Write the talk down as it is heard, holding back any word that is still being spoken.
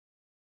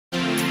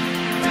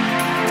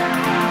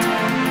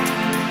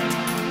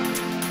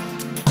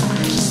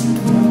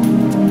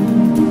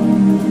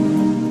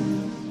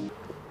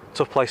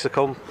tough place to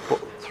come, but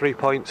 3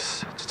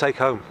 points to take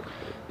home.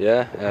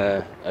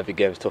 Yeah, every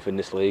game's tough in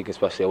this league,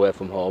 especially away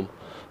from home.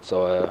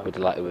 So we're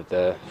delighted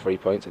with 3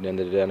 points at the end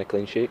of the day and a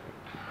clean sheet.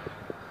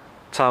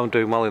 Town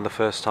doing well in the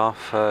first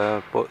half,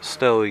 but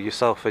still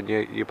yourself and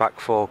your back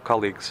four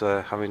colleagues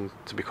having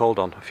to be called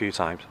on a few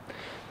times.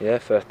 Yeah,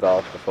 first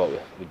half I thought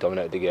we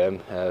dominated the game.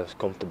 It was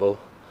comfortable.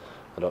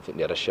 I don't think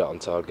they had a shot on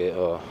target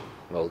or,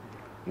 well,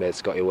 made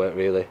Scotty work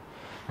really.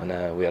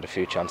 And we had a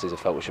few chances. I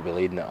felt we should be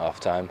leading at half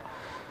time.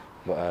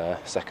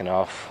 But second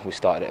half we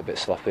started it a bit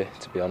sloppy,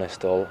 to be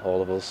honest,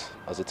 all of us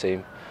as a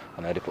team.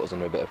 And they put us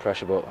under a bit of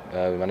pressure, but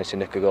we managed to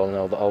nick a goal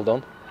and hold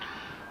on.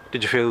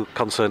 Did you feel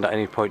concerned at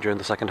any point during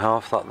the second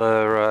half that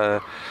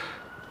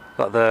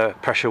their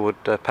pressure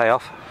would pay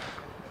off?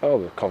 Oh,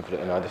 we were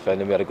confident in our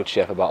defending. We had a good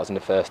shape about us in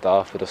the first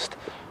half. We just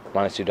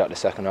managed to do that the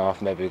second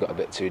half. Maybe we got a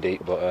bit too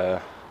deep,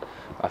 but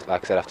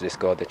like I said, after they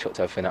scored, they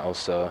chucked everything at us.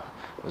 So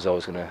it was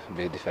always going to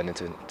be defending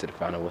to the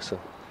final whistle.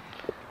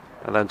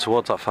 And then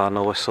towards that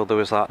final whistle, there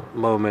was that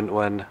moment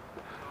when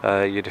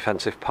your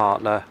defensive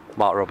partner,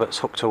 Mark Roberts,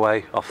 hooked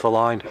away off the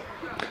line.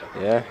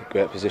 Yeah,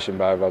 great position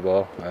by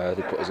Robbo.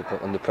 They put us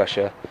under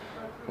pressure.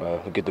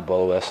 We give the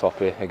ball away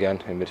sloppy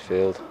again in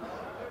midfield.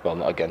 Well,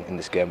 not again in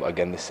this game, but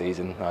again this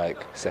season.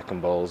 Like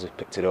second balls, he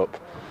picked it up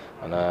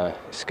and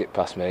he skipped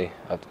past me.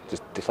 I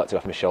just deflected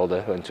off my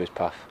shoulder, went into his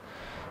path.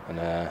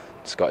 And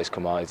Scotty's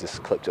come out, he's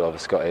just clipped it over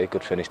Scotty.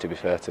 Good finish, to be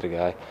fair to the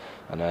guy.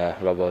 And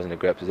Robbo's in a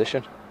great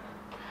position.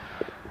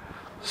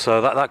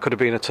 So that could have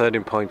been a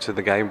turning point in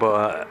the game,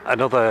 but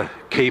another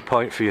key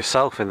point for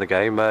yourself in the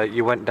game.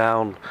 You went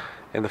down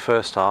in the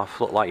first half,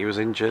 looked like you was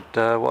injured.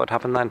 What had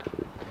happened then?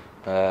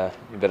 But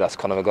that's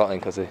Conor McLaughlin,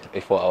 because he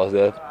thought I was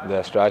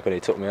their striker and he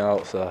took me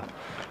out. So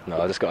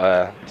no, I just got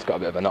a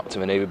bit of a knock to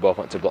my knee. We both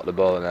went to block the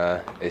ball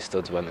and his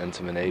studs went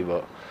into my knee,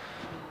 but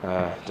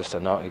just a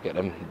knock. You get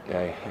them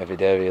every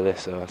day really,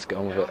 so let's get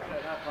on with it.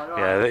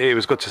 Yeah, it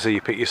was good to see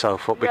you pick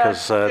yourself up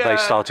because they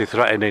started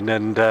threatening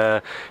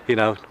and you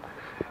know,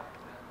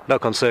 no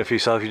concern for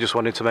yourself, you just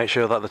wanted to make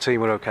sure that the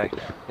team were okay.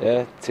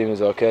 Yeah, the team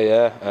was okay,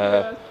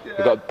 yeah.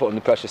 We got put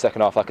under pressure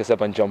second half, like I said,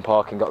 when John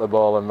Parkin got the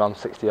ball and ran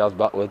 60 yards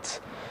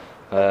backwards.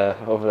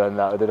 Other than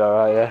that, we did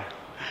alright, yeah.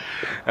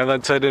 And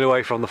then turning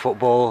away from the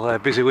football, a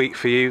busy week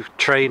for you,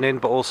 training,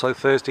 but also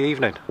Thursday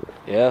evening.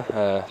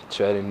 Yeah,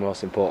 training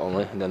most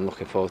importantly, and then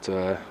looking forward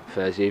to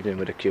Thursday evening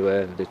with the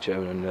QA, with the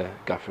chairman and the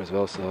gaffer as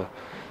well, so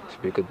it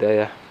should be a good day,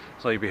 yeah.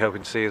 So you'll be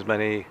hoping to see as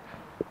many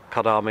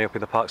COD Army up in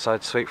the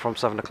Parkside suite from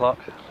 7 o'clock?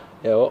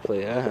 Yeah,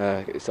 hopefully,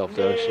 yeah. Get yourself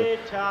there.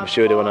 I'm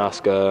sure they want to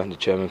ask the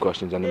chairman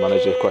questions and the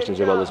manager questions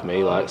as well as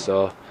me,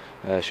 so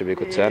it should be a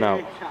good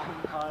turnout.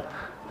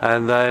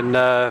 And then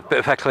a bit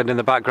of heckling in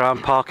the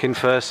background, Parkin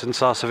first and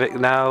Sarcevic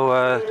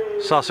now.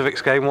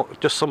 Sarcevic's game,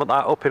 just sum that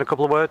up in a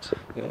couple of words?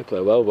 Yeah,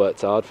 played well,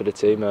 worked hard for the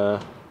team.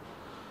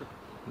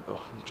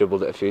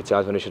 Dribbled it a few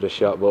times when he should have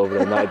shot, but other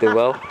than that, he did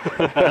well.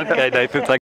 Okay, Nathan, thank you.